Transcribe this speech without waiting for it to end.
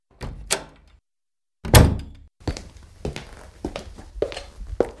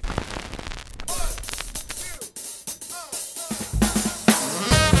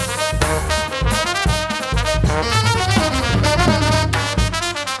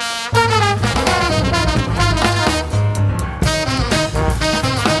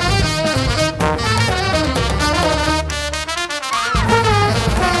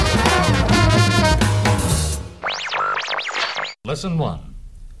Lesson 1.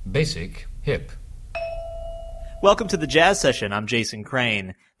 Basic Hip. Welcome to the Jazz Session. I'm Jason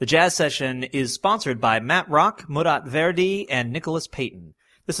Crane. The Jazz Session is sponsored by Matt Rock, Murat Verdi, and Nicholas Payton.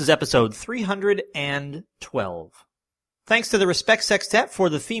 This is episode 312. Thanks to the Respect Sextet for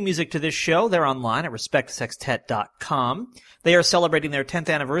the theme music to this show. They're online at respectsextet.com. They are celebrating their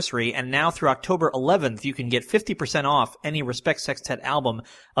 10th anniversary, and now through October 11th, you can get 50% off any Respect Sextet album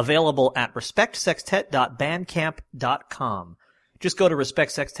available at respectsextet.bandcamp.com. Just go to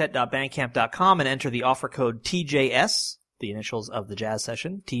respectsextet.bandcamp.com and enter the offer code TJS, the initials of the Jazz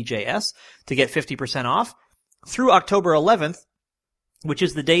Session, TJS, to get 50% off through October 11th, which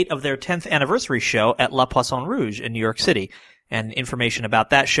is the date of their 10th anniversary show at La Poisson Rouge in New York City. And information about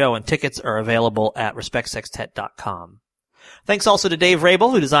that show and tickets are available at respectsextet.com. Thanks also to Dave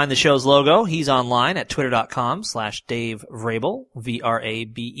Vrabel, who designed the show's logo. He's online at twitter.com/Dave Vrabel,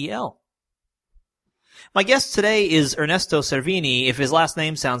 Vrabel. My guest today is Ernesto Cervini. If his last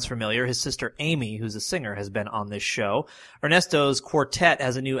name sounds familiar, his sister Amy, who's a singer, has been on this show. Ernesto's quartet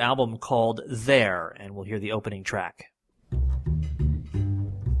has a new album called There, and we'll hear the opening track.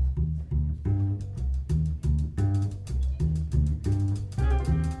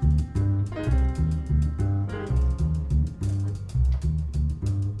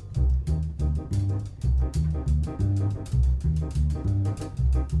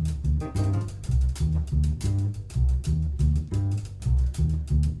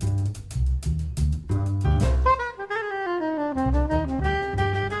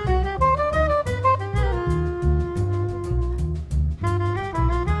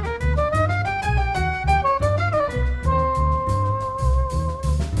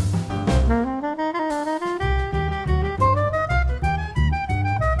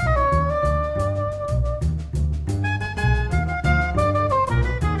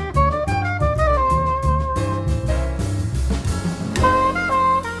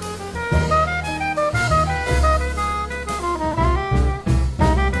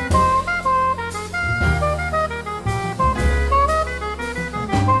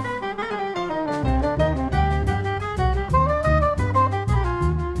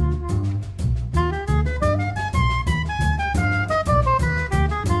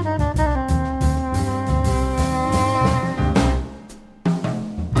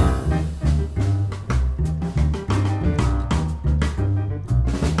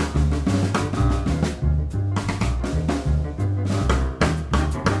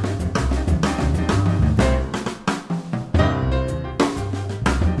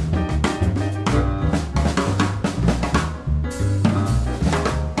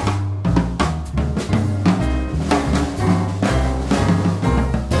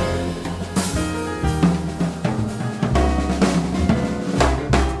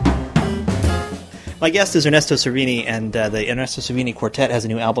 My guest is Ernesto Cervini, and the Ernesto Cervini Quartet has a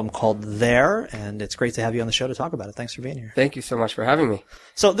new album called There, and it's great to have you on the show to talk about it. Thanks for being here. Thank you so much for having me.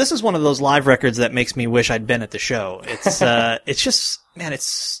 So this is one of those live records that makes me wish I'd been at the show. It's it's just, man,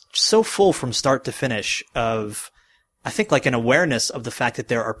 it's so full from start to finish of, I think, like an awareness of the fact that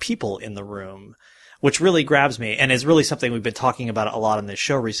there are people in the room, which really grabs me and is really something we've been talking about a lot on this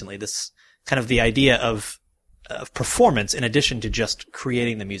show recently. This kind of the idea of performance in addition to just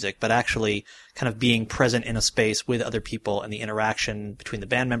creating the music, but actually kind of being present in a space with other people and the interaction between the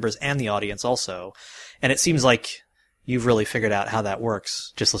band members and the audience also. And it seems like you've really figured out how that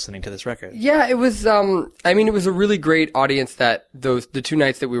works just listening to this record. Yeah, it was, it was a really great audience the 2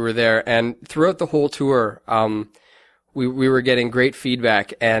 nights that we were there, and throughout the whole tour, we were getting great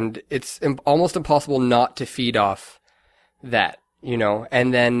feedback, and it's almost impossible not to feed off that.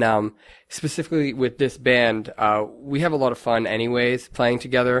 And then, specifically with this band, we have a lot of fun anyways playing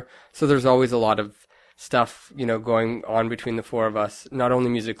together. So there's always a lot of stuff, going on between the four of us, not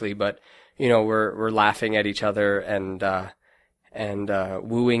only musically, but, we're laughing at each other and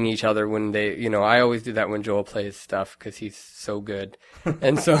wooing each other when they, I always do that when Joel plays stuff because he's so good.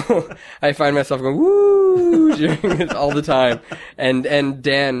 And so I find myself going, woo, during it all the time. And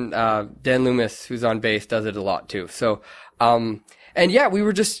Dan Loomis, who's on bass, does it a lot too. So, and yeah, we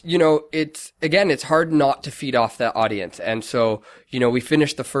were just, it's hard not to feed off that audience. And so, we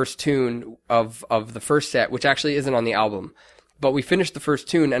finished the first tune of the first set, which actually isn't on the album, but we finished the first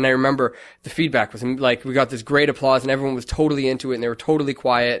tune. And I remember the feedback was like, we got this great applause and everyone was totally into it and they were totally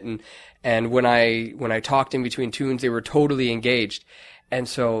quiet. And when I talked in between tunes, they were totally engaged. And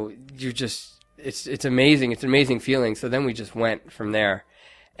so it's amazing. It's an amazing feeling. So then we just went from there.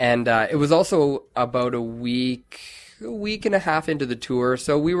 And, it was also about a week and a half into the tour,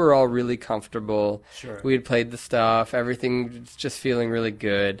 so we were all really comfortable. Sure. We had played the stuff, everything was just feeling really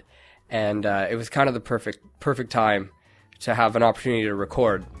good, and it was kind of the perfect time to have an opportunity to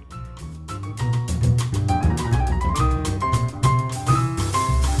record.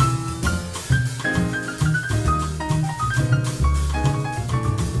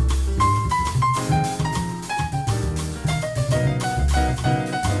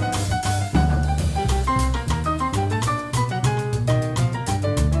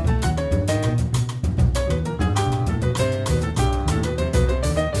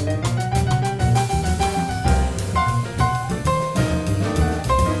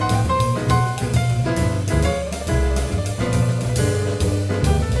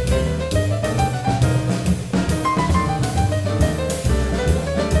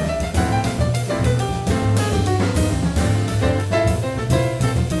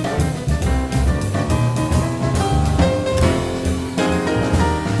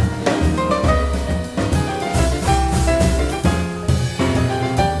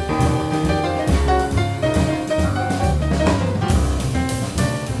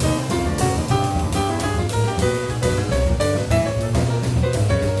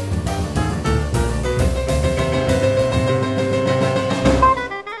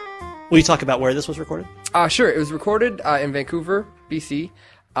 Will you talk about where this was recorded? Sure. It was recorded in Vancouver, BC,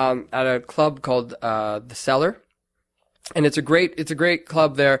 at a club called The Cellar, and it's a great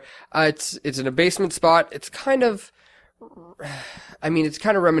club there. It's in a basement spot. It's kind of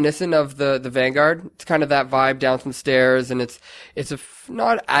reminiscent of the Vanguard. It's kind of that vibe down some stairs, and it's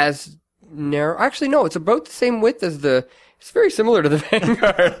not as narrow. Actually, no, it's about the same width as the. It's very similar to the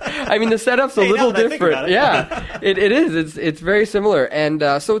Vanguard. I mean, the setup's a little different. Yeah, it is. It's very similar.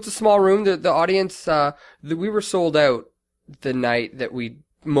 And, so it's a small room. The audience, we were sold out the night that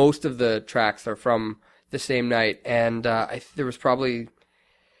most of the tracks are from the same night. And, there was probably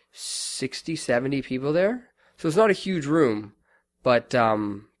 60, 70 people there. So it's not a huge room, but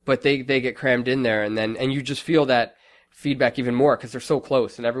they get crammed in there, and you just feel that feedback even more because they're so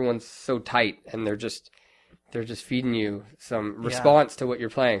close and everyone's so tight, and they're just feeding you some response to what you're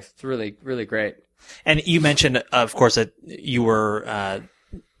playing. It's really, really great. And you mentioned, of course, that you were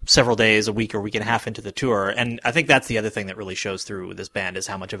several days, a week or week and a half into the tour, and I think that's the other thing that really shows through with this band is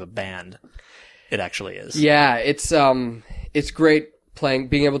how much of a band it actually is. Yeah, it's great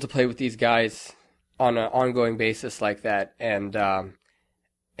being able to play with these guys on an ongoing basis like that, and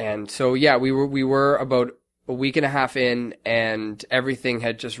so yeah, we were about a week and a half in, and everything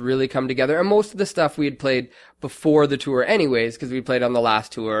had just really come together. And most of the stuff we had played before the tour anyways, because we played on the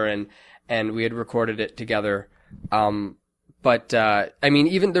last tour and we had recorded it together. But I mean,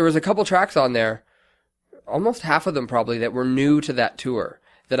 even there was a couple tracks on there, almost half of them probably, that were new to that tour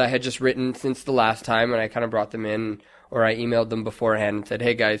that I had just written since the last time, and I kind of brought them in, or I emailed them beforehand and said,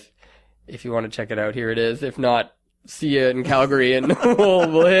 hey guys, if you want to check it out, here it is. If not, see you in Calgary and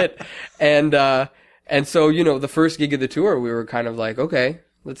we'll hit. And so, you know, the first gig of the tour, we were kind of like, okay,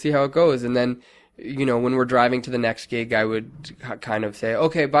 let's see how it goes. And then, you know, when we're driving to the next gig, I would kind of say,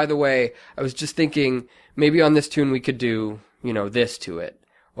 okay, by the way, I was just thinking maybe on this tune we could do, you know, this to it.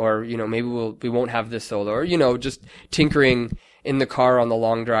 Or, you know, maybe we won't have this solo. Or, you know, just tinkering in the car on the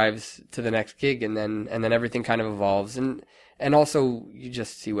long drives to the next gig. And then everything kind of evolves. And also you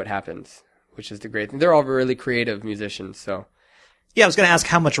just see what happens, which is the great thing. They're all really creative musicians, so. Yeah, I was going to ask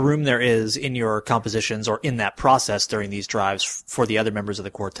how much room there is in your compositions or in that process during these drives for the other members of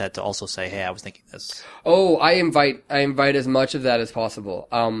the quartet to also say, hey, I was thinking this. Oh, I invite as much of that as possible.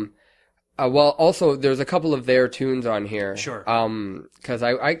 Well, also, there's a couple of their tunes on here. Sure. Cause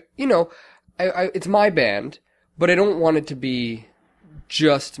I it's my band, but I don't want it to be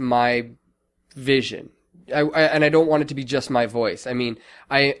just my vision. And I don't want it to be just my voice. I mean,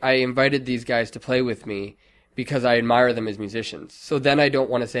 I invited these guys to play with me because I admire them as musicians. So then I don't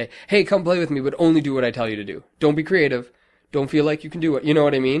want to say, hey, come play with me, but only do what I tell you to do. Don't be creative. Don't feel like you can do it. You know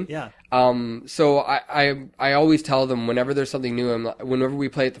what I mean? Yeah. So I always tell them whenever there's something new, whenever we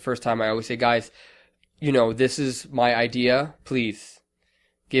play it the first time, I always say, guys, you know, this is my idea. Please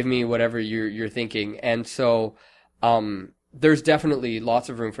give me whatever you're thinking. And so, there's definitely lots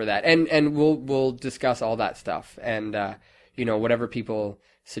of room for that. And we'll discuss all that stuff. And, you know, whatever people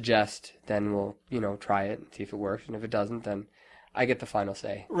suggest, then we'll, you know, try it and see if it works. And if it doesn't, then I get the final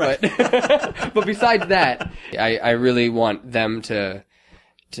say. Right. But besides that, I really want them to,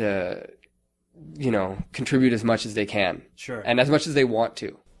 you know, contribute as much as they can. Sure. And as much as they want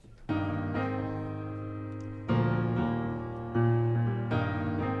to.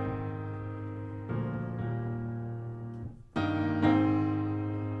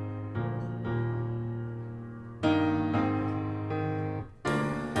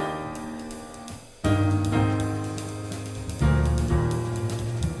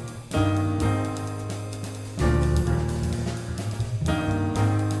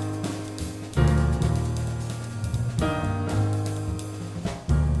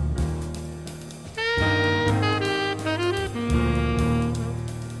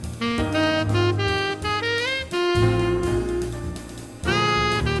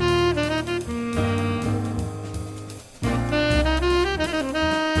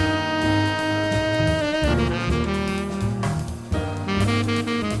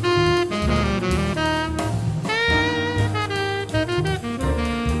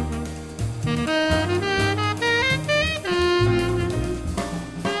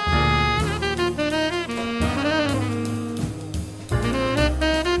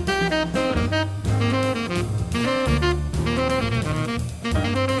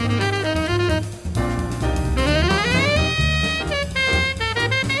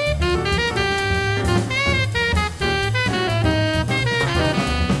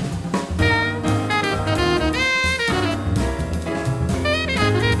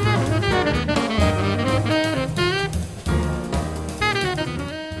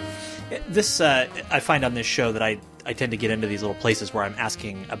 This, I find on this show that I tend to get into these little places where I'm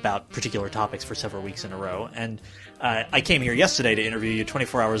asking about particular topics for several weeks in a row. And I came here yesterday to interview you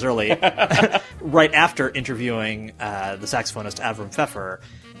 24 hours early, right after interviewing the saxophonist Avram Pfeffer.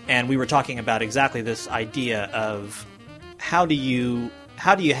 And we were talking about exactly this idea of how do you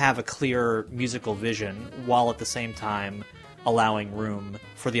have a clear musical vision while at the same time allowing room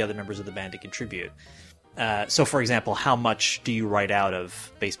for the other members of the band to contribute. So, for example, how much do you write out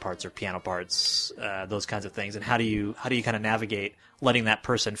of bass parts or piano parts, those kinds of things, and how do you kind of navigate letting that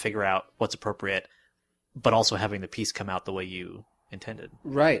person figure out what's appropriate, but also having the piece come out the way you intended?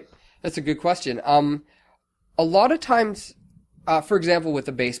 Right, that's a good question. A lot of times, for example, with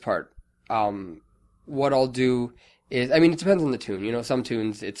the bass part, what I'll do is, I mean, it depends on the tune. You know, some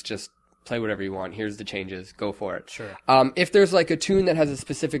tunes it's just play whatever you want. Here's the changes, go for it. Sure. If there's like a tune that has a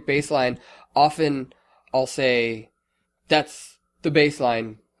specific bass line, often I'll say, that's the bass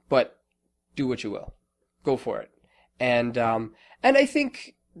line, but do what you will. Go for it. And I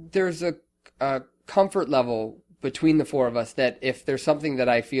think there's a comfort level between the four of us that if there's something that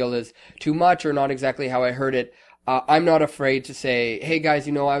I feel is too much or not exactly how I heard it, I'm not afraid to say, hey guys,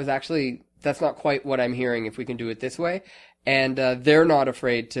 you know, that's not quite what I'm hearing if we can do it this way. And they're not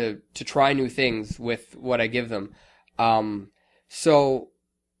afraid to try new things with what I give them.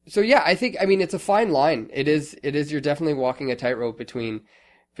 So yeah, I think, I mean, it's a fine line. It is, you're definitely walking a tightrope between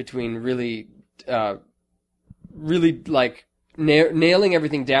really like nailing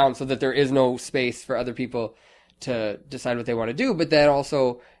everything down so that there is no space for other people to decide what they want to do, but then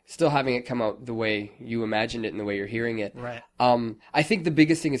also still having it come out the way you imagined it and the way you're hearing it. Right. I think the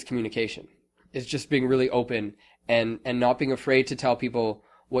biggest thing is communication. It's just being really open and not being afraid to tell people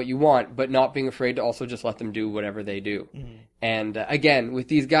what you want, but not being afraid to also just let them do whatever they do. Mm-hmm. And again, with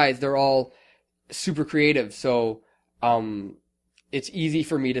these guys, they're all super creative. So, it's easy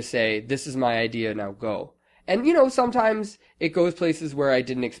for me to say, this is my idea, now go. And, you know, sometimes it goes places where I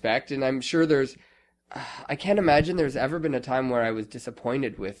didn't expect. And I'm sure I can't imagine there's ever been a time where I was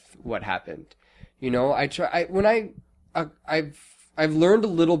disappointed with what happened. You know, I've learned a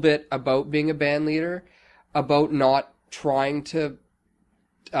little bit about being a band leader, about not trying to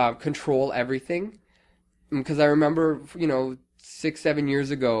control everything. Because I remember, you know, 6-7 years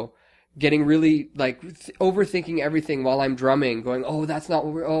ago, getting really like overthinking everything while I'm drumming, going, that's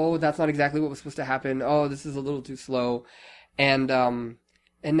not exactly what was supposed to happen. Oh, this is a little too slow. And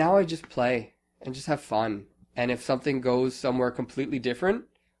now I just play and just have fun. And if something goes somewhere completely different,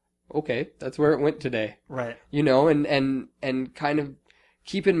 okay, that's where it went today. Right. You know, and kind of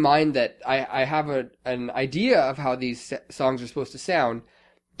keep in mind that I have an idea of how these songs are supposed to sound,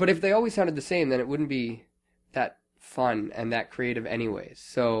 but if they always sounded the same, then it wouldn't be that fun and that creative anyways.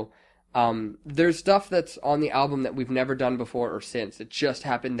 So, there's stuff that's on the album that we've never done before or since. It just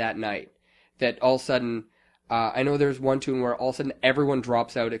happened that night. That all of a sudden, I know there's one tune where all of a sudden everyone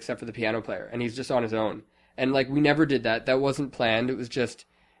drops out except for the piano player, and he's just on his own. And like, we never did that. That wasn't planned. It just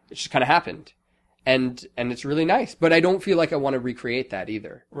kind of happened. And it's really nice. But I don't feel like I want to recreate that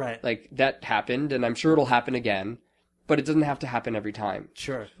either. Right. Like, that happened, and I'm sure it'll happen again, but it doesn't have to happen every time.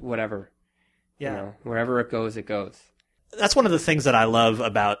 Sure. Whatever. Yeah. You know, wherever it goes, it goes. That's one of the things that I love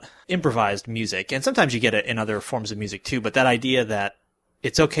about improvised music, and sometimes you get it in other forms of music too, but that idea that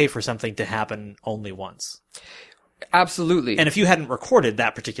it's okay for something to happen only once. Absolutely. And if you hadn't recorded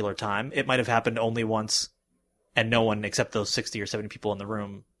that particular time, it might have happened only once, and no one except those 60 or 70 people in the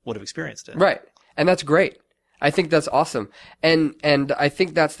room would have experienced it. Right. And that's great. I think that's awesome. And I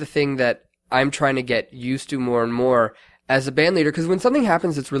think that's the thing that I'm trying to get used to more and more as a band leader, because when something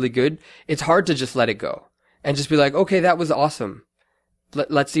happens that's really good, it's hard to just let it go and just be like, okay, that was awesome.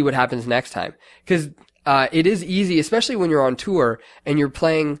 Let's see what happens next time. Because it is easy, especially when you're on tour and you're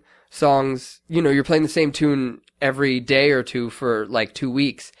playing songs, you know, you're playing the same tune every day or two for like 2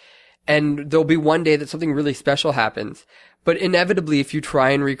 weeks. And there'll be one day that something really special happens. But inevitably, if you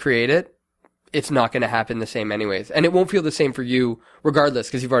try and recreate it, it's not going to happen the same anyways. And it won't feel the same for you regardless,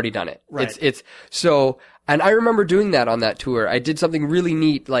 because you've already done it. Right. It's so, and I remember doing that on that tour. I did something really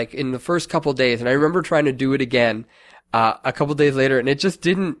neat, like in the first couple days, and I remember trying to do it again, a couple days later, and it just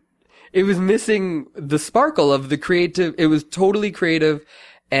didn't, it was missing the sparkle of the creative. It was totally creative,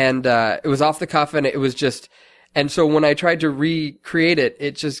 and, it was off the cuff, and it was just, and so when I tried to recreate it,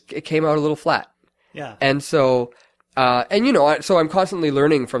 it came out a little flat. Yeah. And so, and you know, so I'm constantly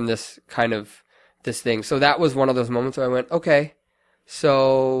learning from this thing. So that was one of those moments where I went, okay,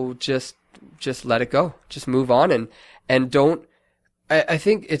 so just let it go. Just move on and don't, I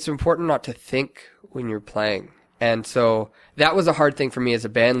think it's important not to think when you're playing. And so that was a hard thing for me as a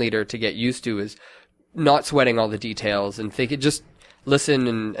band leader to get used to, is not sweating all the details and thinking, just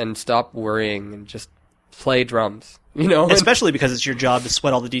listen and stop worrying and just play drums, you know? Especially because it's your job to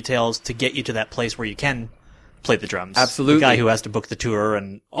sweat all the details to get you to that place where you can play the drums. Absolutely. The guy who has to book the tour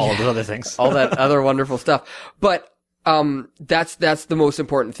and all of those other things. All that other wonderful stuff. But that's the most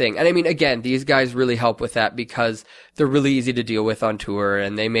important thing. And I mean, again, these guys really help with that because they're really easy to deal with on tour,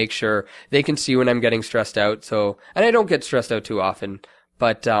 and they make sure they can see when I'm getting stressed out. So, and I don't get stressed out too often,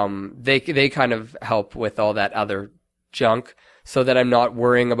 but they kind of help with all that other junk so that I'm not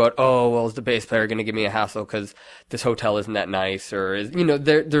worrying about, oh, well, is the bass player going to give me a hassle because this hotel isn't that nice, or is, you know,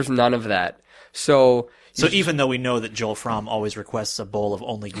 there's none of that. So even though we know that Joel Fromm always requests a bowl of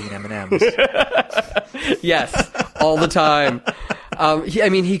only green M&Ms. Yes, all the time.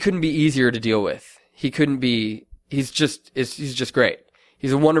 He couldn't be easier to deal with. He's just great.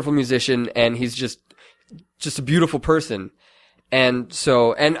 He's a wonderful musician, and he's just a beautiful person. And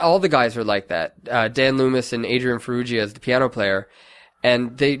all the guys are like that. Dan Loomis and Adrian Ferrugia as the piano player,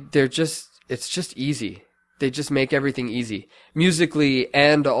 and it's just easy. They just make everything easy. Musically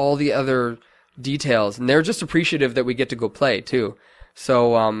and all the other details, and they're just appreciative that we get to go play too.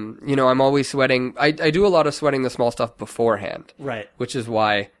 So, I'm always sweating. I do a lot of sweating the small stuff beforehand. Right. Which is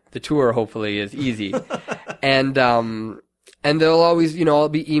why the tour hopefully is easy. And they'll always, I'll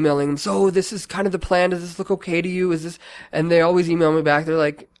be emailing them. So this is kind of the plan. Does this look okay to you? And they always email me back. They're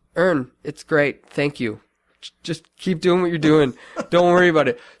like, Ern, it's great. Thank you. Just keep doing what you're doing. Don't worry about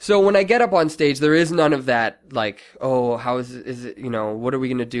it. So when I get up on stage, there is none of that, like, oh, how is it, what are we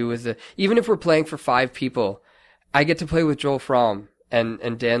going to do? Even if we're playing for 5 people, I get to play with Joel Fromm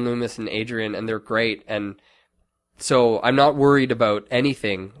and Dan Loomis and Adrian, and they're great. And so I'm not worried about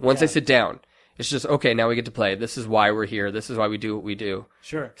anything. Once I sit down, it's just, okay, now we get to play. This is why we're here. This is why we do what we do.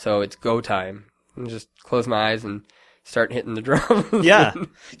 Sure. So it's go time. And just close my eyes and start hitting the drums. Yeah.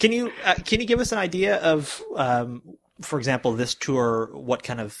 Can you give us an idea of, for example, this tour, what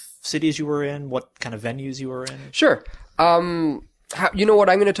kind of cities you were in, what kind of venues you were in? Sure. You know what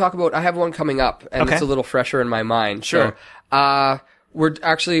I'm going to talk about? I have one coming up, and it's a little fresher in my mind. Sure. So,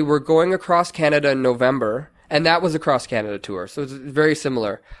 we're going across Canada in November, and that was a cross Canada tour, so it's very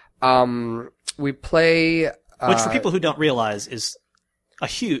similar. We play, which for people who don't realize is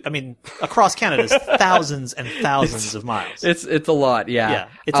across Canada is thousands and thousands of miles. It's a lot, yeah. Yeah.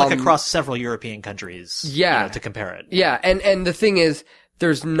 It's like across several European countries. Yeah. To compare it. Yeah. And the thing is,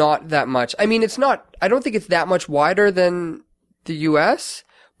 there's not that much. I don't think it's that much wider than the US,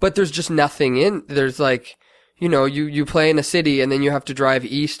 but there's just nothing there's like, you play in a city and then you have to drive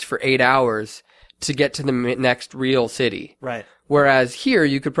east for 8 hours to get to the next real city. Right. Whereas here,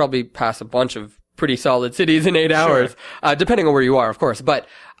 you could probably pass a bunch of pretty solid cities in 8 hours, depending on where you are, of course. But,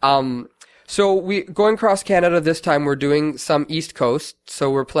 so we going across Canada this time, we're doing some East Coast.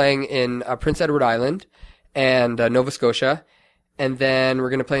 So we're playing in Prince Edward Island and Nova Scotia. And then we're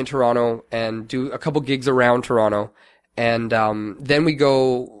going to play in Toronto and do a couple gigs around Toronto. And, then we're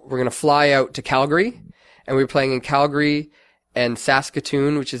going to fly out to Calgary, and we're playing in Calgary and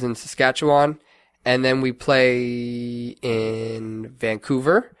Saskatoon, which is in Saskatchewan. And then we play in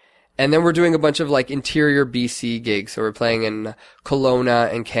Vancouver. And then we're doing a bunch of like interior BC gigs. So we're playing in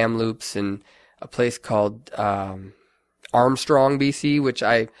Kelowna and Kamloops and a place called Armstrong, BC, which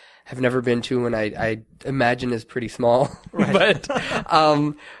I have never been to, and I imagine is pretty small. Right.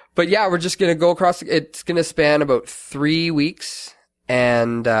 But yeah, we're just gonna go across. It's gonna span about 3 weeks,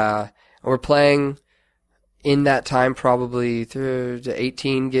 and we're playing in that time probably through to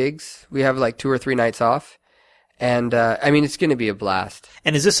 18 gigs. We have like 2 or 3 nights off. And, it's going to be a blast.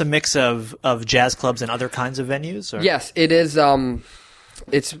 And is this a mix of jazz clubs and other kinds of venues? Or? Yes, it is.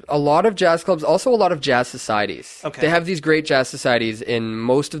 It's a lot of jazz clubs, also a lot of jazz societies. Okay. They have these great jazz societies in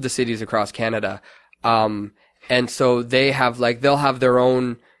most of the cities across Canada. And so they'll have their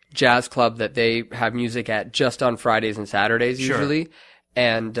own jazz club that they have music at just on Fridays and Saturdays usually.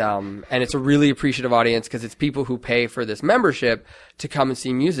 And it's a really appreciative audience because it's people who pay for this membership to come and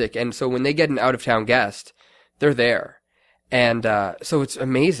see music. And so when they get an out of town guest, they're there. And, so it's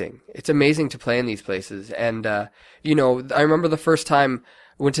amazing. It's amazing to play in these places. And, I remember the first time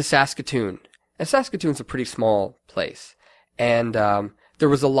I went to Saskatoon, and Saskatoon's a pretty small place. And, there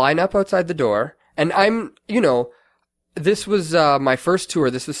was a lineup outside the door, and this was, my first tour.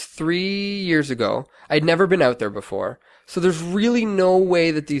 This was 3 years ago. I'd never been out there before. So there's really no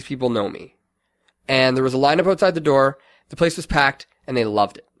way that these people know me. And there was a lineup outside the door. The place was packed, and they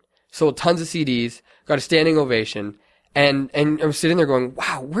loved it. Sold tons of CDs. Got a standing ovation, and I was sitting there going,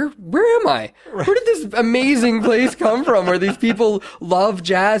 wow, where am I? Where did this amazing place come from where these people love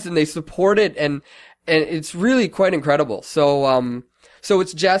jazz and they support it, and it's really quite incredible. So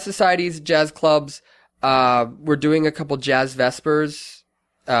it's jazz societies, jazz clubs, We're doing a couple jazz vespers,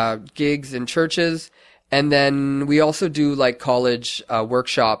 gigs in churches. And then we also do like college,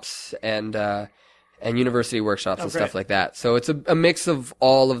 workshops and university workshops and stuff like that. So it's a mix of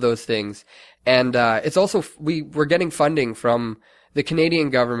all of those things. And, it's also, we're getting funding from the Canadian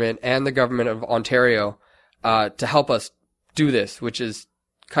government and the government of Ontario, to help us do this, which is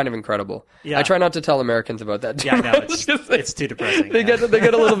kind of incredible. Yeah. I try not to tell Americans about that. Yeah, no, it's too depressing. They get a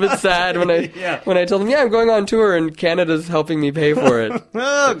little bit sad when I tell them, yeah, I'm going on tour and Canada's helping me pay for it.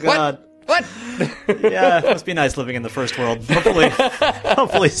 Oh God. What? Yeah, it must be nice living in the first world.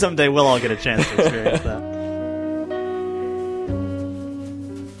 Hopefully someday we'll all get a chance to experience that.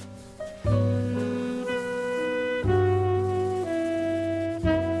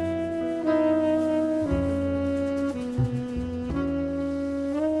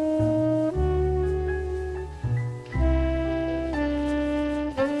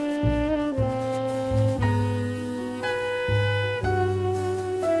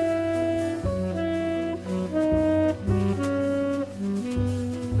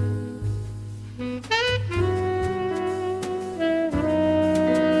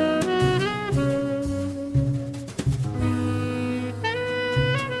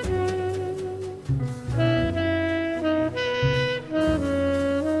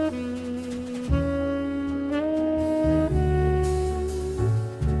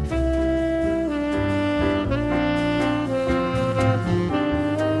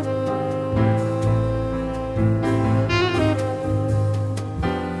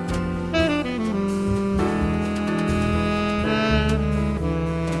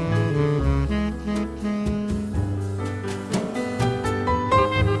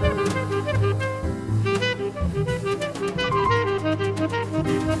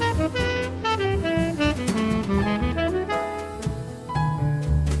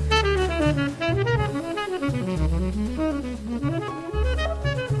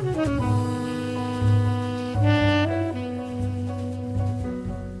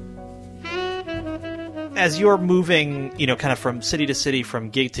 As you're moving, kind of from city to city,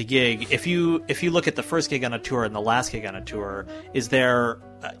 from gig to gig, if you look at the first gig on a tour and the last gig on a tour, is there,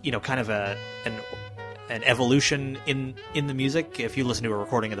 kind of an evolution in the music if you listen to a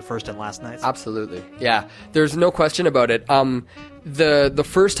recording of the first and last nights? Absolutely. Yeah. There's no question about it. The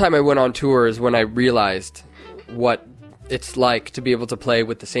first time I went on tour is when I realized what it's like to be able to play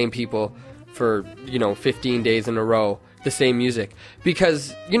with the same people for, 15 days in a row, the same music.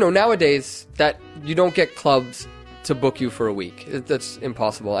 Because, nowadays that you don't get clubs to book you for a week. That's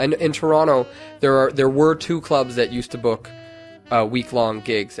impossible. And in Toronto, there were 2 clubs that used to book week-long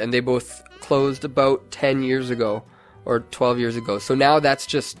gigs, and they both closed about 10 years ago or 12 years ago. So now that's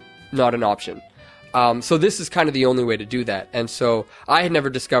just not an option. So this is kind of the only way to do that. And so I had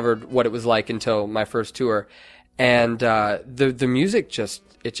never discovered what it was like until my first tour. And the music just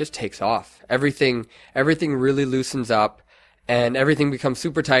takes off. Everything really loosens up, and everything becomes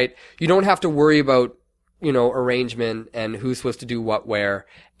super tight. You don't have to worry about, arrangement and who's supposed to do what where.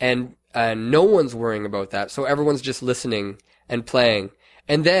 And no one's worrying about that. So everyone's just listening and playing.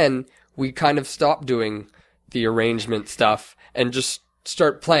 And then we kind of stop doing the arrangement stuff and just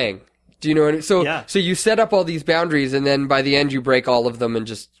start playing. Do you know what I mean? So you set up all these boundaries, and then by the end you break all of them and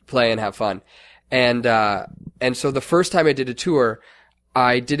just play and have fun. And so the first time I did a tour,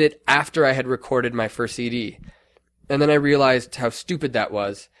 I did it after I had recorded my first CD. And then I realized how stupid that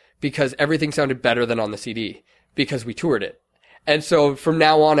was, because everything sounded better than on the CD, because we toured it. And so from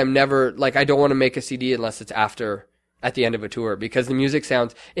now on, I'm never, I don't want to make a CD unless it's at the end of a tour, because the music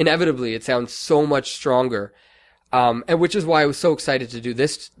inevitably, it sounds so much stronger. And which is why I was so excited to do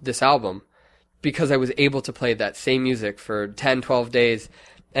this album, because I was able to play that same music for 10, 12 days.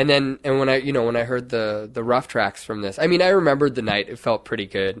 And when I heard the rough tracks from this, I remembered the night. It felt pretty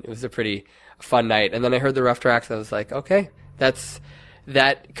good. It was a pretty fun night. And then I heard the rough tracks. I was like, okay, that's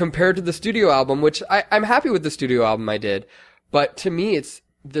that compared to the studio album, which I'm happy with the studio album I did. But to me,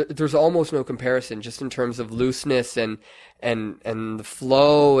 there's almost no comparison, just in terms of looseness and the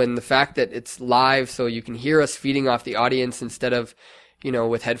flow and the fact that it's live, so you can hear us feeding off the audience instead of,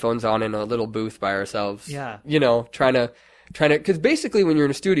 with headphones on in a little booth by ourselves. Yeah. Trying to, because basically when you're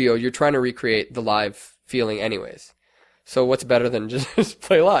in a studio, you're trying to recreate the live feeling anyways. So what's better than just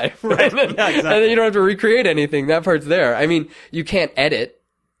play live, right? Yeah, exactly. And then you don't have to recreate anything. That part's there. You can't edit,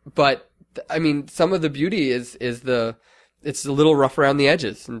 but some of the beauty is it's a little rough around the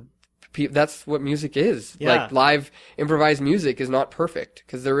edges, and that's what music is. Yeah. Live improvised music is not perfect,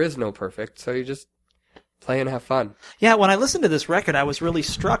 because there is no perfect. So you just play and have fun. Yeah. When I listened to this record, I was really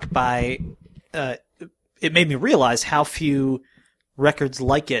struck by, it made me realize how few records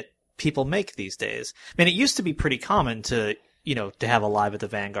like it people make these days. I mean, it used to be pretty common to have a Live at the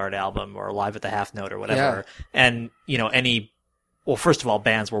Vanguard album or a Live at the Half Note or whatever. Yeah. And, well, first of all,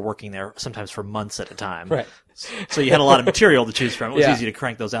 bands were working there sometimes for months at a time. Right. So you had a lot of material to choose from. It was easy to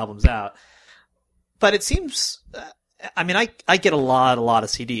crank those albums out. But it seems, I get a lot of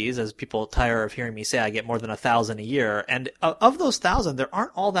CDs, as people tire of hearing me say I get more than 1,000 a year. And of those 1,000, there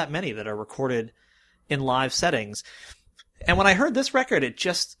aren't all that many that are recorded in live settings. And when I heard this record,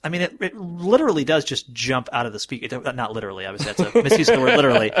 it literally does just jump out of the speaker. Not literally, obviously, that's a misuse of the word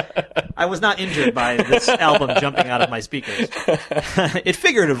literally. I was not injured by this album jumping out of my speakers. It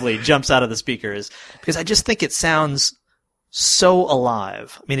figuratively jumps out of the speakers because I just think it sounds so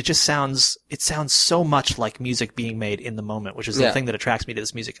alive. I mean, it sounds so much like music being made in the moment, which is the thing that attracts me to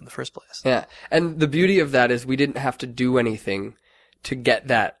this music in the first place. Yeah. And the beauty of that is we didn't have to do anything to get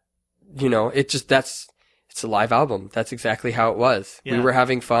that, it's a live album. That's exactly how it was. Yeah. We were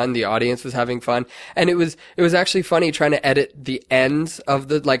having fun. The audience was having fun. And it was actually funny trying to edit the ends of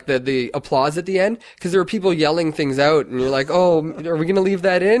the applause at the end. Cause there were people yelling things out and you're like, oh, are we going to leave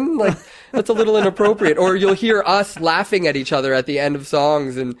that in? Like, that's a little inappropriate. Or you'll hear us laughing at each other at the end of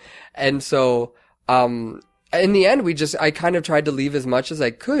songs. And so, in the end, I kind of tried to leave as much as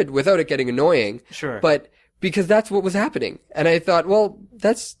I could without it getting annoying. Sure. But, because that's what was happening. And I thought, well,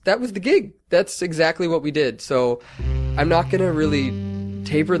 that was the gig. That's exactly what we did. So I'm not going to really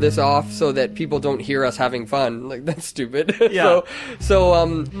taper this off so that people don't hear us having fun. Like, that's stupid. Yeah.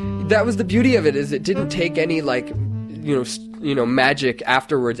 So that was the beauty of it, is it didn't take any magic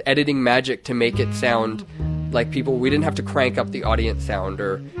afterwards, editing magic to make it sound like people. We didn't have to crank up the audience sound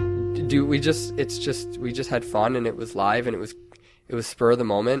we just had fun, and it was live, and it was spur of the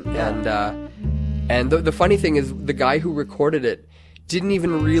moment. And the funny thing is, the guy who recorded it didn't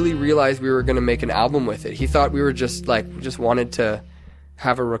even really realize we were going to make an album with it. He thought we were just wanted to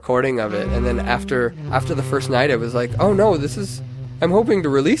have a recording of it. And then after the first night, I was like, oh no, I'm hoping to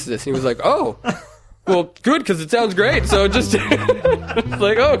release this. And he was like, oh, well, good, because it sounds great. So just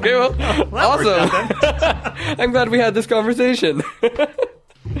like, oh, okay, well, awesome. I'm glad we had this conversation.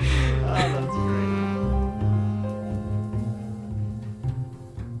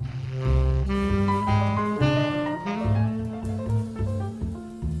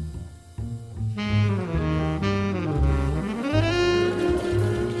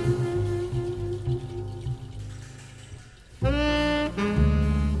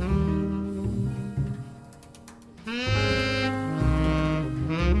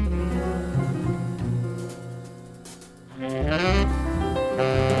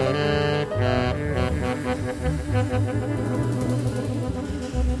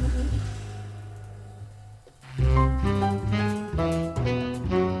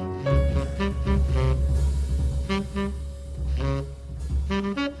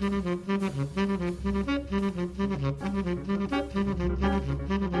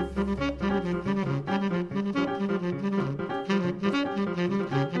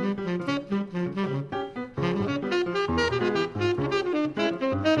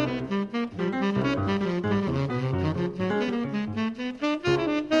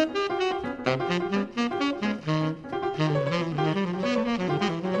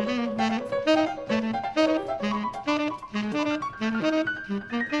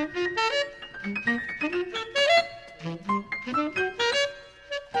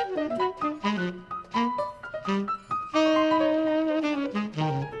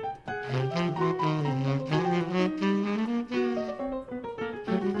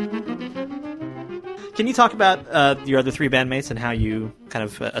 Can you talk about your other three bandmates and how you kind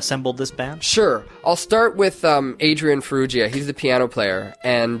of assembled this band? Sure. I'll start with Adrian Ferrugia. He's the piano player,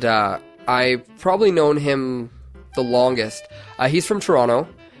 and I've probably known him the longest. He's from Toronto,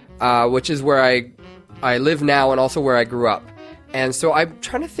 which is where I live now and also where I grew up. And so I'm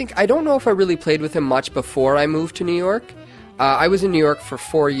trying to think. I don't know if I really played with him much before I moved to New York. I was in New York for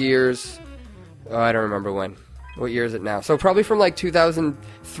 4 years. I don't remember when. What year is it now? So probably from like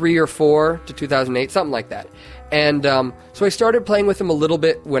 2003 or 4 to 2008, something like that. And so I started playing with him a little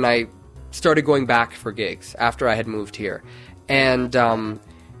bit when I started going back for gigs after I had moved here. And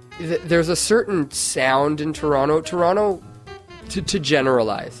there's a certain sound in Toronto. Toronto, to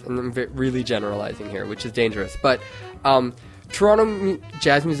generalize, and I'm really generalizing here, which is dangerous, but Toronto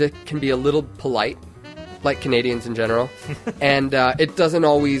jazz music can be a little polite, like Canadians in general. And it doesn't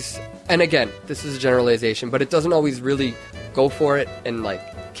always... And again, this is a generalization, but it doesn't always really go for it and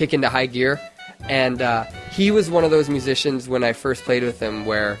like kick into high gear. And he was one of those musicians when I first played with him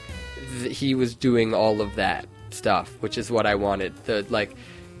where he was doing all of that stuff, which is what I wanted.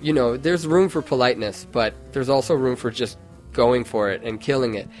 There's room for politeness, but there's also room for just going for it and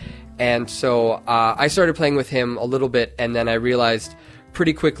killing it. And so I started playing with him a little bit, and then I realized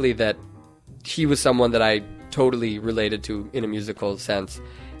pretty quickly that he was someone that I totally related to in a musical sense.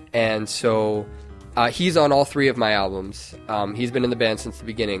 And so he's on all 3 of my albums. He's been in the band since the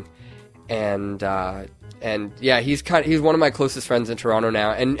beginning. And yeah, he's one of my closest friends in Toronto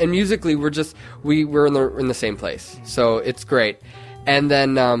now. And musically, we're in the same place. So it's great. And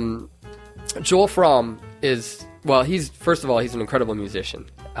then Joel Fromm he's an incredible musician.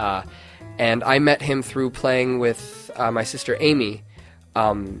 And I met him through playing with my sister Amy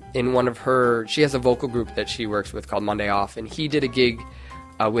in one of she has a vocal group that she works with called Monday Off, and he did a gig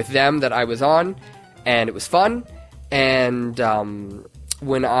with them that I was on, and it was fun. And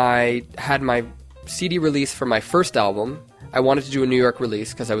when I had my CD release for my first album, I wanted to do a New York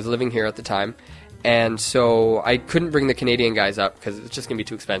release because I was living here at the time, and so I couldn't bring the Canadian guys up because it's just going to be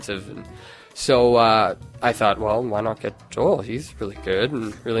too expensive. And so I thought, well, why not get Joel? He's really good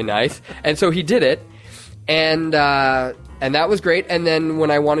and really nice. And so he did it, and that was great. And then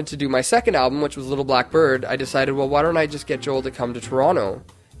when I wanted to do my second album, which was Little Black Bird, I decided, well, why don't I just get Joel to come to Toronto,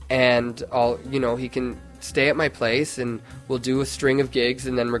 and he can stay at my place, and we'll do a string of gigs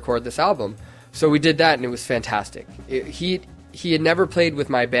and then record this album. So we did that, and it was fantastic. He had never played with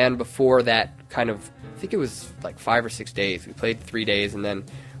my band before that kind of, I think it was like 5 or 6 days. We played 3 days and then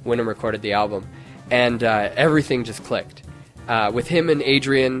went and recorded the album. And everything just clicked with him and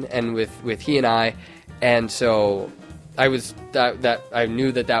Adrian, and with he and I. And so I was I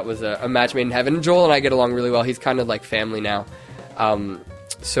knew that was a match made in heaven. And Joel and I get along really well. He's kind of like family now.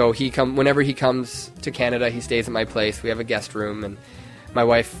 So whenever he comes to Canada, he stays at my place. We have a guest room, and my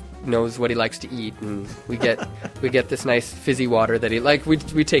wife knows what he likes to eat, and we get this nice fizzy water that he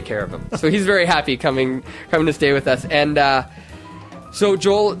we take care of him. So he's very happy coming to stay with us. And so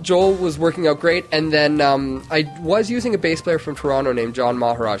Joel was working out great, and then I was using a bass player from Toronto named John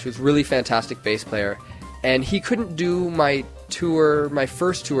Maharaj, who's a really fantastic bass player, and he couldn't do my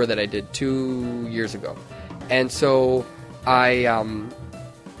first tour that I did 2 years ago. And so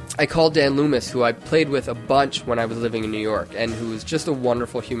I called Dan Loomis, who I played with a bunch when I was living in New York, and who was just a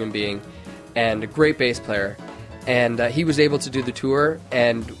wonderful human being and a great bass player. And he was able to do the tour,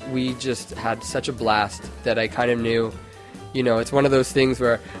 and we just had such a blast that I kind of knew, it's one of those things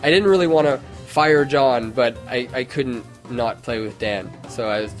where I didn't really want to fire John, but I couldn't not play with Dan. So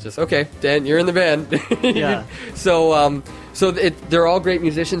I was just, okay, Dan, you're in the band. Yeah. So they're all great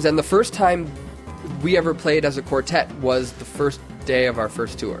musicians, and the first time we ever played as a quartet was the first day of our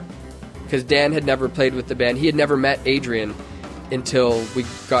first tour, because Dan had never played with the band. He had never met Adrian until we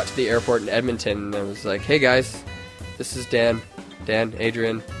got to the airport in Edmonton, and I was like, hey guys, this is Dan,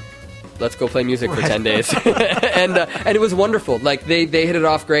 Adrian, let's go play music for 10 days. and it was wonderful. Like they hit it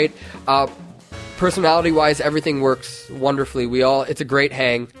off great. Personality wise, everything works wonderfully. It's a great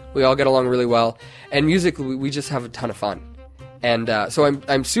hang. We all get along really well, and musically we just have a ton of fun. And so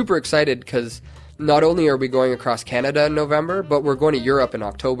I'm super excited, because not only are we going across Canada in November, but we're going to Europe in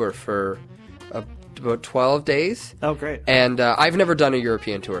October for about 12 days. Oh, great. And I've never done a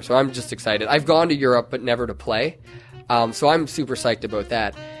European tour, so I'm just excited. I've gone to Europe, but never to play. So I'm super psyched about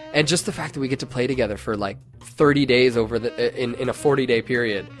that. And just the fact that we get to play together for like 30 days in a 40-day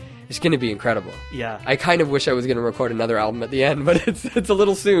period, it's going to be incredible. Yeah. I kind of wish I was going to record another album at the end, but it's a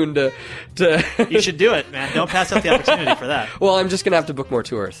little soon to... You should do it, man. Don't pass up the opportunity for that. Well, I'm just going to have to book more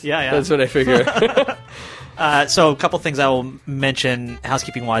tours. Yeah. That's what I figure. So a couple things I will mention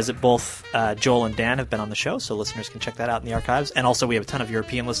housekeeping-wise, that both Joel and Dan have been on the show, so listeners can check that out in the archives. And also we have a ton of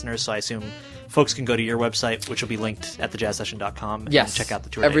European listeners, so I assume folks can go to your website, which will be linked at thejazzsession.com, and yes. check out the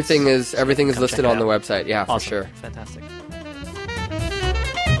tour Everything dates. is listed on the website. Yeah, awesome. For sure. Fantastic.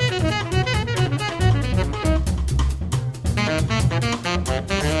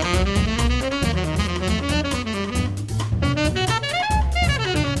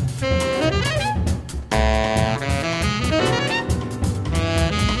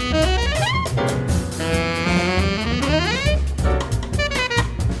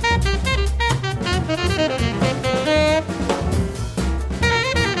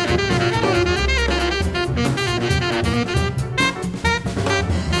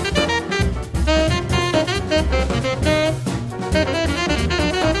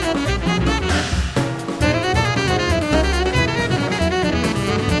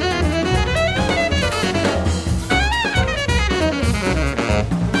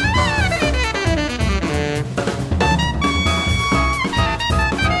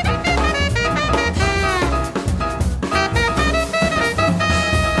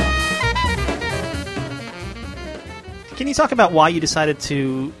 Can you talk about why you decided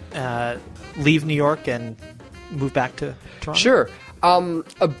to leave New York and move back to Toronto? Sure.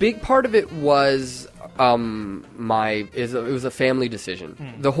 A big part of it was it was a family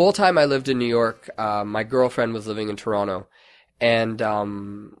decision. The whole time I lived in New York, my girlfriend was living in Toronto, and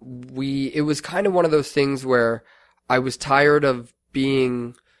it was kind of one of those things where I was tired of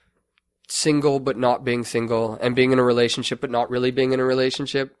being single but not being single, and being in a relationship but not really being in a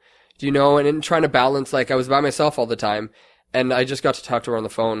relationship. Do you know? And trying to balance, like, I was by myself all the time, and I just got to talk to her on the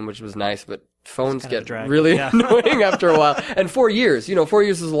phone, which was nice, but phones get really annoying after a while. And 4 years, 4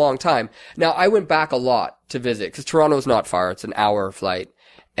 years is a long time. Now, I went back a lot to visit, because Toronto's not far. It's an hour flight.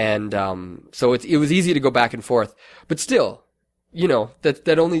 And so it was easy to go back and forth. But still, you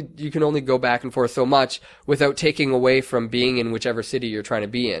can only go back and forth so much without taking away from being in whichever city you're trying to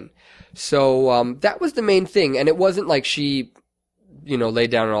be in. So that was the main thing. And it wasn't like she, laid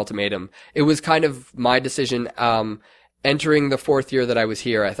down an ultimatum. It was kind of my decision. Entering the 4th year that I was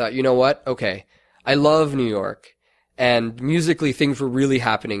here, I thought, you know what? Okay, I love New York, and musically things were really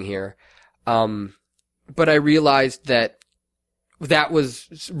happening here. But I realized that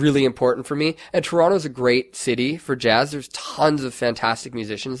was really important for me. And Toronto's a great city for jazz. There's tons of fantastic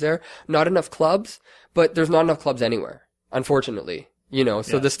musicians there. Not enough clubs, but there's not enough clubs anywhere, unfortunately.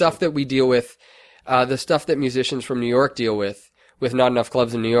 So the stuff that we deal with, the stuff that musicians from New York deal with not enough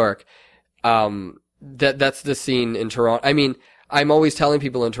clubs in New York, that's the scene in Toronto. I mean, I'm always telling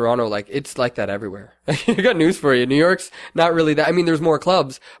people in Toronto, like, it's like that everywhere. I got news for you. New York's not really that. I mean, there's more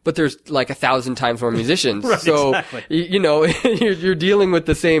clubs, but there's like 1,000 times more musicians. Right, so, exactly. You're dealing with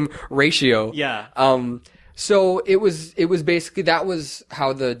the same ratio. Yeah. So it was basically, that was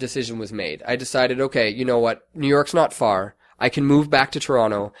how the decision was made. I decided, okay, you know what? New York's not far. I can move back to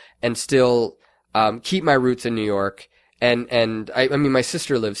Toronto and still, keep my roots in New York. And I mean, my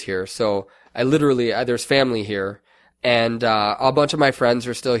sister lives here, so there's family here, and a bunch of my friends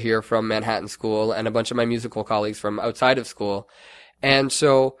are still here from Manhattan School, and a bunch of my musical colleagues from outside of school. And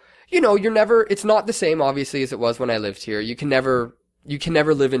so, it's not the same, obviously, as it was when I lived here. You can never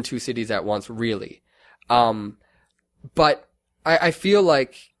live in two cities at once, really. But I feel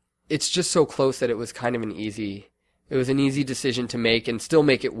like it's just so close that it was kind of an easy decision to make and still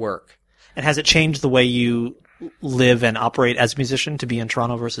make it work. And has it changed the way you live and operate as a musician to be in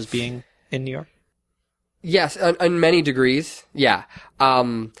Toronto versus being in New York? Yes, in many degrees, yeah.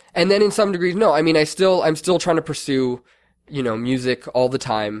 And then in some degrees, no. I mean, I'm still trying to pursue, music all the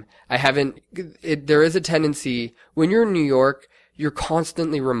time. There is a tendency, when you're in New York, you're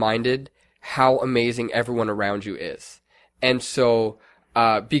constantly reminded how amazing everyone around you is. And so,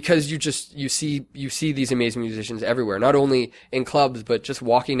 because you see these amazing musicians everywhere, not only in clubs, but just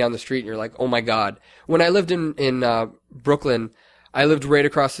walking down the street, and you're like, oh my God. When I lived in Brooklyn, I lived right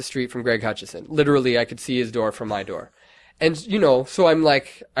across the street from Greg Hutchison. Literally, I could see his door from my door. And, so I'm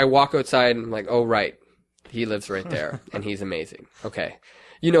like, I walk outside and I'm like, oh, right. He lives right there and he's amazing. Okay.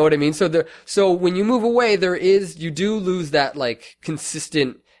 You know what I mean? So when you move away, you do lose that, like,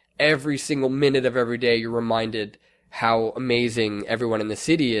 consistent, every single minute of every day, you're reminded how amazing everyone in the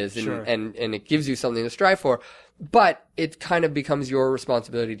city is, and, Sure. and it gives you something to strive for. But it kind of becomes your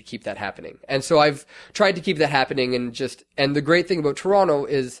responsibility to keep that happening. And so I've tried to keep that happening, and the great thing about Toronto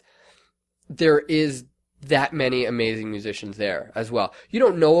is there is that many amazing musicians there as well. You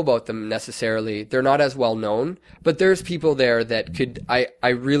don't know about them necessarily. They're not as well known, but there's people there that I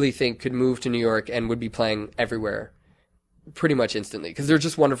really think could move to New York and would be playing everywhere pretty much instantly, because they're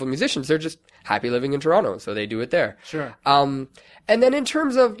just wonderful musicians. They're just happy living in Toronto, so they do it there. Sure. And then in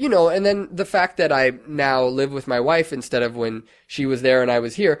terms of, and then the fact that I now live with my wife instead of when she was there and I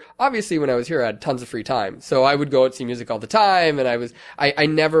was here. Obviously, when I was here, I had tons of free time, so I would go out and see music all the time, and I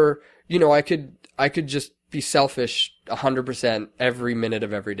never, I could just be selfish 100% every minute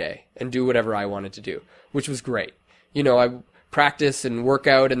of every day and do whatever I wanted to do, which was great. I practice and work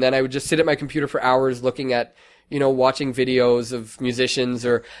out, and then I would just sit at my computer for hours looking at, watching videos of musicians,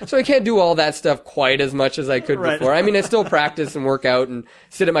 so I can't do all that stuff quite as much as I could Right. before. I mean, I still practice and work out and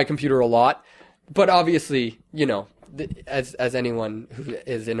sit at my computer a lot, but obviously, as anyone who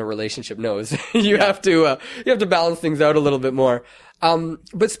is in a relationship knows, you have to balance things out a little bit more.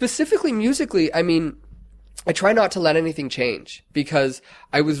 But specifically musically, I mean, I try not to let anything change, because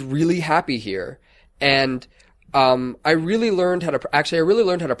I was really happy here, and I really learned how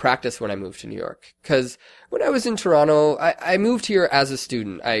to practice when I moved to New York. Cause when I was in Toronto, I moved here as a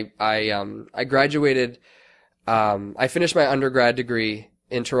student. I graduated, I finished my undergrad degree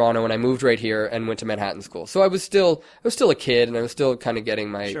in Toronto, and I moved right here and went to Manhattan School. So I was still a kid, and I was still kind of getting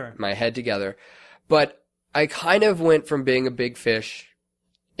my head together. But I kind of went from being a big fish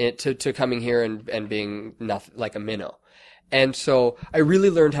to coming here and being nothing, like a minnow. And so I really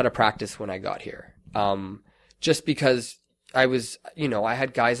learned how to practice when I got here. Just because I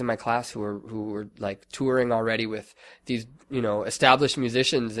had guys in my class who were like touring already with these, established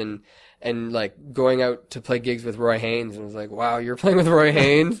musicians and like going out to play gigs with Roy Haynes, and I was like, wow, you're playing with Roy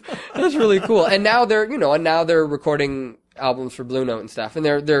Haynes? That's really cool. And now they're recording albums for Blue Note and stuff, and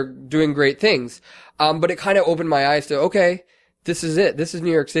they're doing great things. But it kind of opened my eyes to, okay, this is it. This is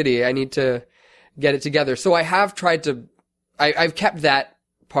New York City. I need to get it together. So I have tried to, I've kept that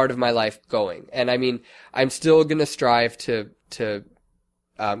part of my life going. And I mean, I'm still going to strive to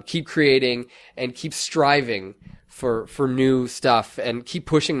keep creating and keep striving for new stuff and keep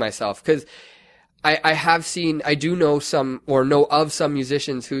pushing myself. Cause I do know of some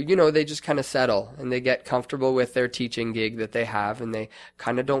musicians who, they just kind of settle and they get comfortable with their teaching gig that they have, and they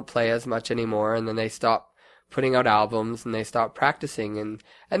kind of don't play as much anymore, and then they stop putting out albums and they stop practicing, and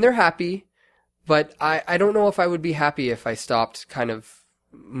they're happy. But I don't know if I would be happy if I stopped kind of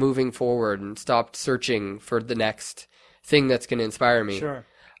moving forward and stopped searching for the next thing that's going to inspire me. Sure.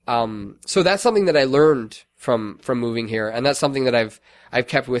 So that's something that I learned from moving here, and that's something that I've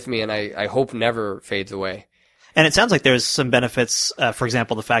kept with me, and I hope never fades away. And it sounds like there's some benefits, for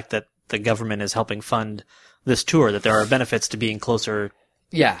example, the fact that the government is helping fund this tour, that there are benefits to being closer.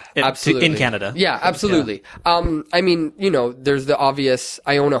 Yeah, absolutely. In Canada. Yeah, absolutely. Yeah. I mean, there's the obvious,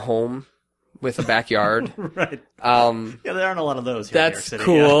 I own a home with a backyard. Right. Yeah, there aren't a lot of those here that's in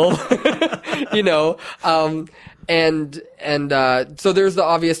New York City. Cool. And so there's the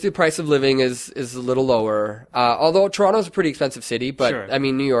obvious, the price of living is a little lower. Although Toronto's a pretty expensive city, but Sure. I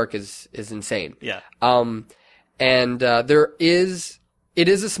mean, New York is insane. Yeah. It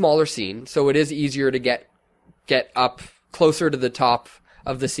is a smaller scene, so it is easier to get up closer to the top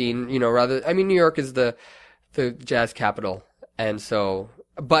of the scene, New York is the jazz capital. And so,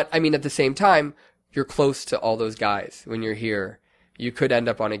 but I mean, at the same time, you're close to all those guys when you're here. You could end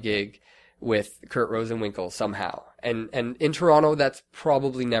up on a gig with Kurt Rosenwinkel somehow. And in Toronto, that's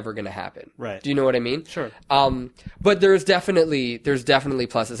probably never going to happen. Right. Do you know what I mean? Sure. But there's definitely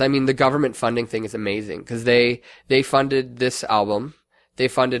pluses. I mean, the government funding thing is amazing because they funded this album. They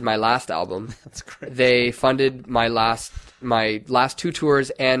funded my last album. That's great. They funded my last two tours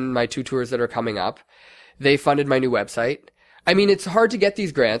and my 2 tours that are coming up. They funded my new website. I mean, it's hard to get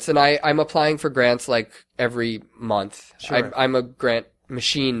these grants, and I'm applying for grants like every month. Sure. I'm a grant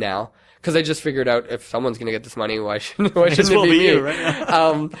machine now. Because I just figured out if someone's going to get this money, why shouldn't it be me? You,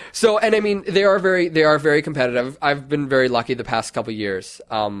 right? So, and I mean, they are very competitive. I've been very lucky the past couple years.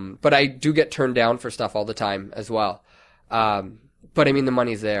 But I do get turned down for stuff all the time as well. But I mean, the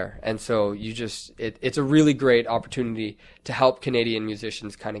money's there. And so it's a really great opportunity to help Canadian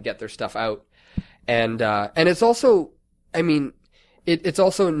musicians kind of get their stuff out. And it's also, I mean, it's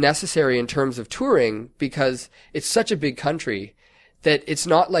also necessary in terms of touring because it's such a big country that it's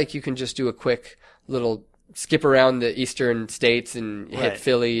not like you can just do a quick little skip around the eastern states and hit Right.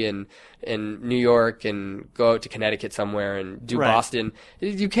 Philly and New York and go out to Connecticut somewhere and do Right. Boston.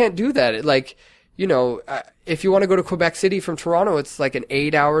 You can't do that. If you want to go to Quebec City from Toronto, it's like an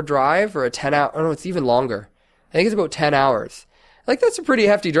 8-hour drive or a 10-hour. Oh no, it's even longer. I think it's about 10 hours. Like that's a pretty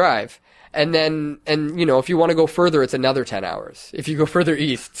hefty drive. And if you want to go further, it's another 10 hours if you go further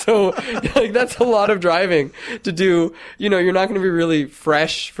east. So, like, that's a lot of driving to do. You're not going to be really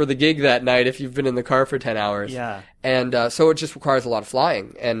fresh for the gig that night if you've been in the car for 10 hours. Yeah. And, so it just requires a lot of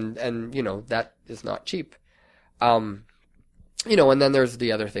flying. And, that is not cheap. And then there's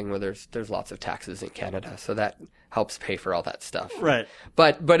the other thing where there's lots of taxes in Canada. So that helps pay for all that stuff. Right.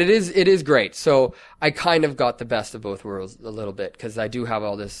 But it is great. So I kind of got the best of both worlds a little bit because I do have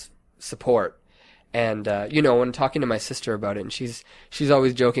all this support. And, when talking to my sister about it, and she's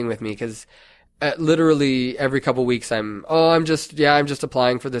always joking with me because literally every couple weeks I'm just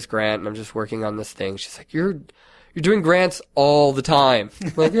applying for this grant and I'm just working on this thing. She's like, you're doing grants all the time.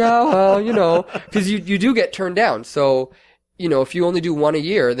 I'm like, yeah, well, cause you do get turned down. So, if you only do one a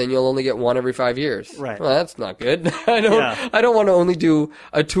year, then you'll only get one every 5 years. Right. Well, that's not good. I don't want to only do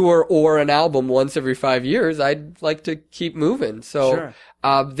a tour or an album once every 5 years. I'd like to keep moving. So, Sure.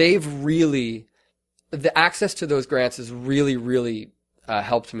 The access to those grants has really, really,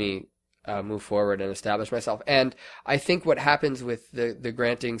 helped me, move forward and establish myself. And I think what happens with the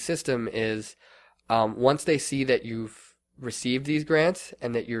granting system is, once they see that you've received these grants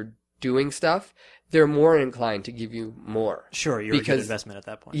and that you're doing stuff, they're more inclined to give you more. Sure, you're a good investment at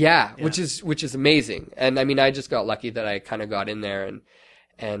that point. Yeah, which is amazing. And I mean, I just got lucky that I kind of got in there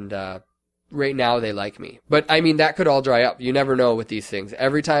and right now they like me. But I mean, that could all dry up. You never know with these things.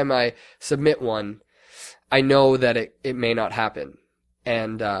 Every time I submit one, I know that it may not happen.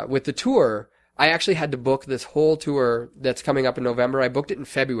 And with the tour, I actually had to book this whole tour that's coming up in November. I booked it in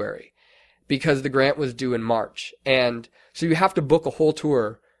February because the grant was due in March. And so you have to book a whole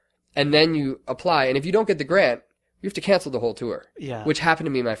tour and then you apply. And if you don't get the grant, you have to cancel the whole tour. Yeah. Which happened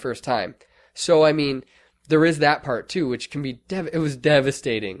to me my first time. So, I mean, there is that part too, which can be, it was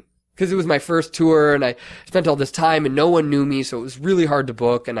devastating. Because it was my first tour and I spent all this time and no one knew me, so it was really hard to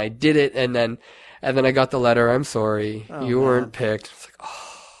book, and I did it, and then I got the letter, I'm sorry, you weren't picked. It's like, oh.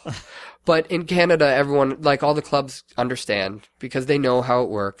 But in Canada, everyone, like all the clubs understand because they know how it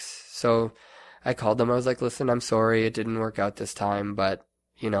works. So I called them, I was like, listen, I'm sorry, it didn't work out this time, but,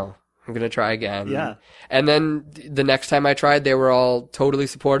 I'm going to try again. Yeah. And then the next time I tried, they were all totally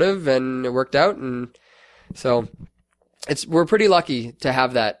supportive and it worked out, and so we're pretty lucky to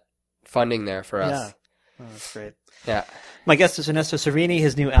have that funding there for us. Yeah. Oh, that's great. Yeah. My guest is Ernesto Cervini.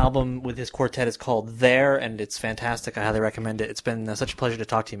 His new album with his quartet is called There, and it's fantastic. I highly recommend it. It's been such a pleasure to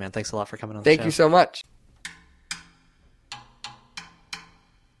talk to you, man. Thanks a lot for coming on the show. Thank you so much.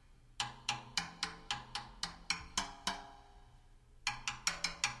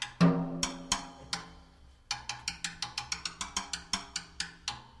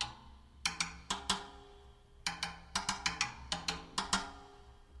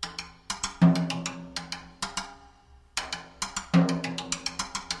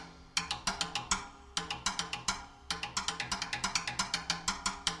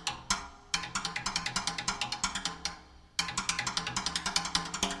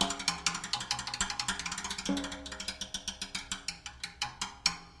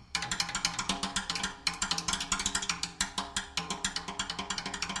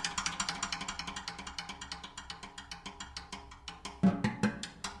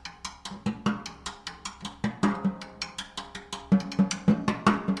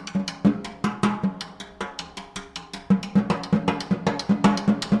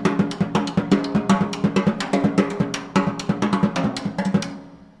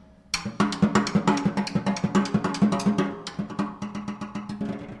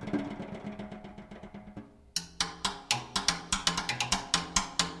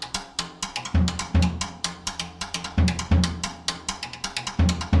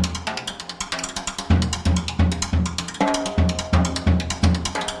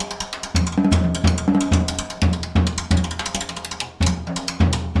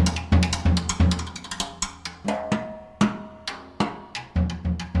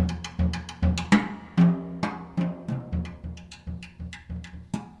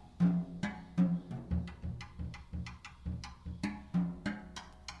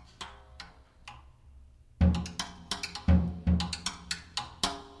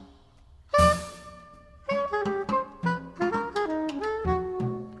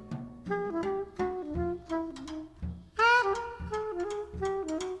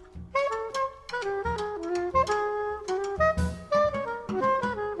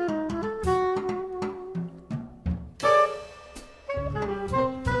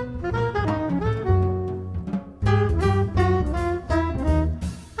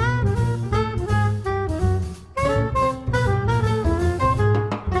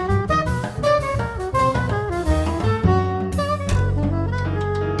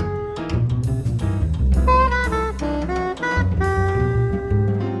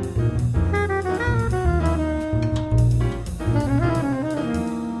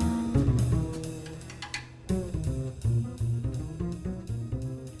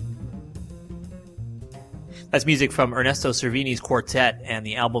 That's music from Ernesto Cervini's quartet and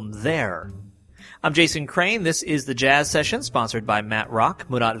the album There. I'm Jason Crane. This is the Jazz Session, sponsored by Matt Rock,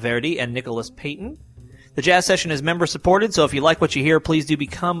 Murat Verdi, and Nicholas Payton. The Jazz Session is member-supported, so if you like what you hear, please do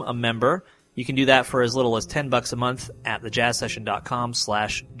become a member. You can do that for as little as $10 a month at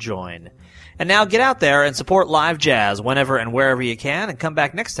thejazzsession.com/join. And now get out there and support live jazz whenever and wherever you can, and come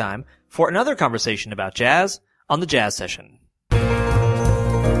back next time for another conversation about jazz on the Jazz Session.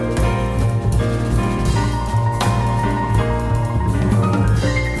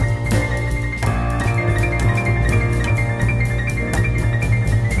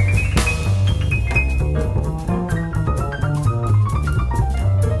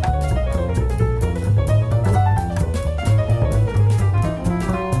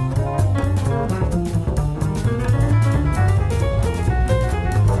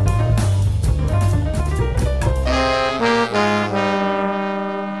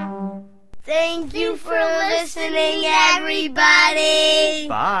 Thank you for listening, everybody.